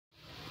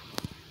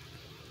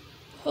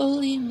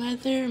Holy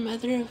Mother,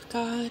 Mother of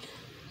God,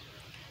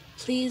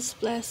 please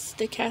bless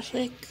the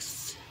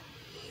Catholics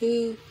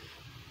who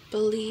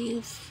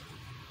believe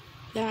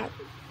that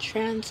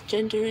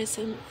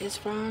transgenderism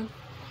is wrong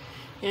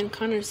and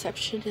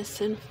contraception is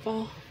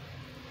sinful.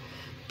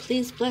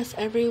 Please bless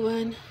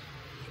everyone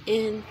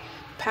in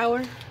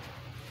power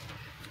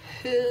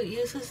who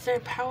uses their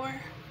power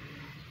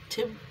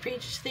to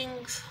preach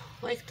things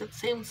like that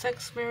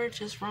same-sex marriage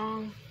is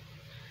wrong.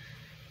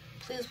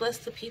 Please bless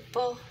the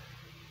people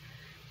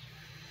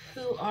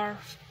who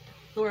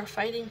are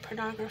fighting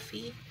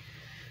pornography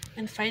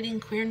and fighting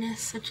queerness,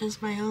 such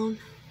as my own.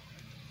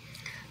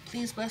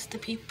 Please bless the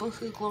people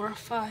who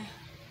glorify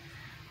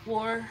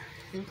war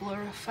and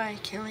glorify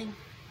killing.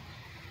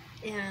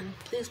 And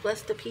please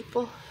bless the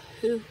people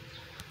who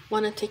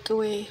want to take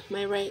away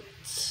my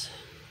rights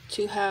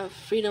to have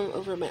freedom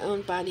over my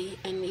own body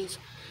and these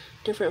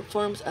different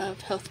forms of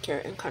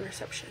healthcare and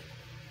contraception.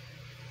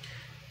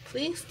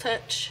 Please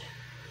touch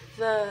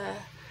the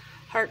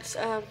hearts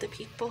of the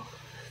people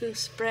who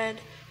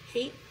spread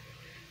hate,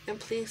 and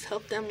please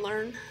help them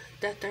learn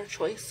that their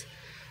choice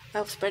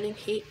of spreading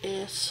hate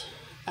is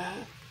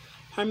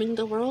harming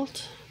the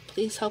world.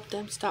 Please help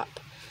them stop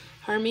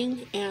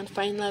harming and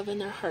find love in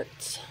their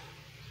hearts.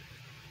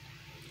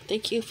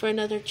 Thank you for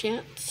another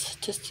chance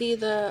to see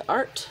the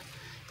art,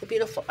 the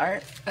beautiful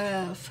art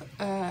of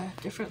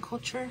different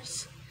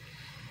cultures,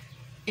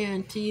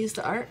 and to use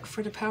the art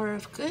for the power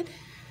of good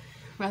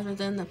rather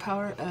than the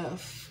power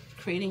of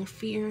creating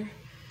fear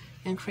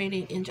and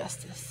creating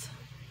injustice.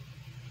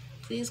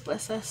 Please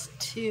bless us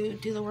to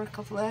do the work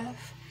of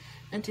love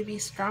and to be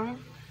strong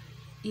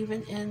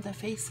even in the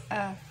face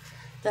of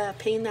the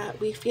pain that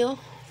we feel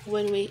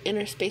when we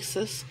enter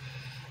spaces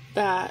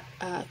that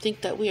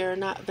think that we are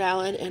not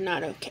valid and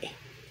not okay.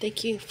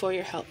 Thank you for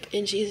your help.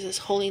 In Jesus'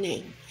 holy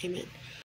name, amen.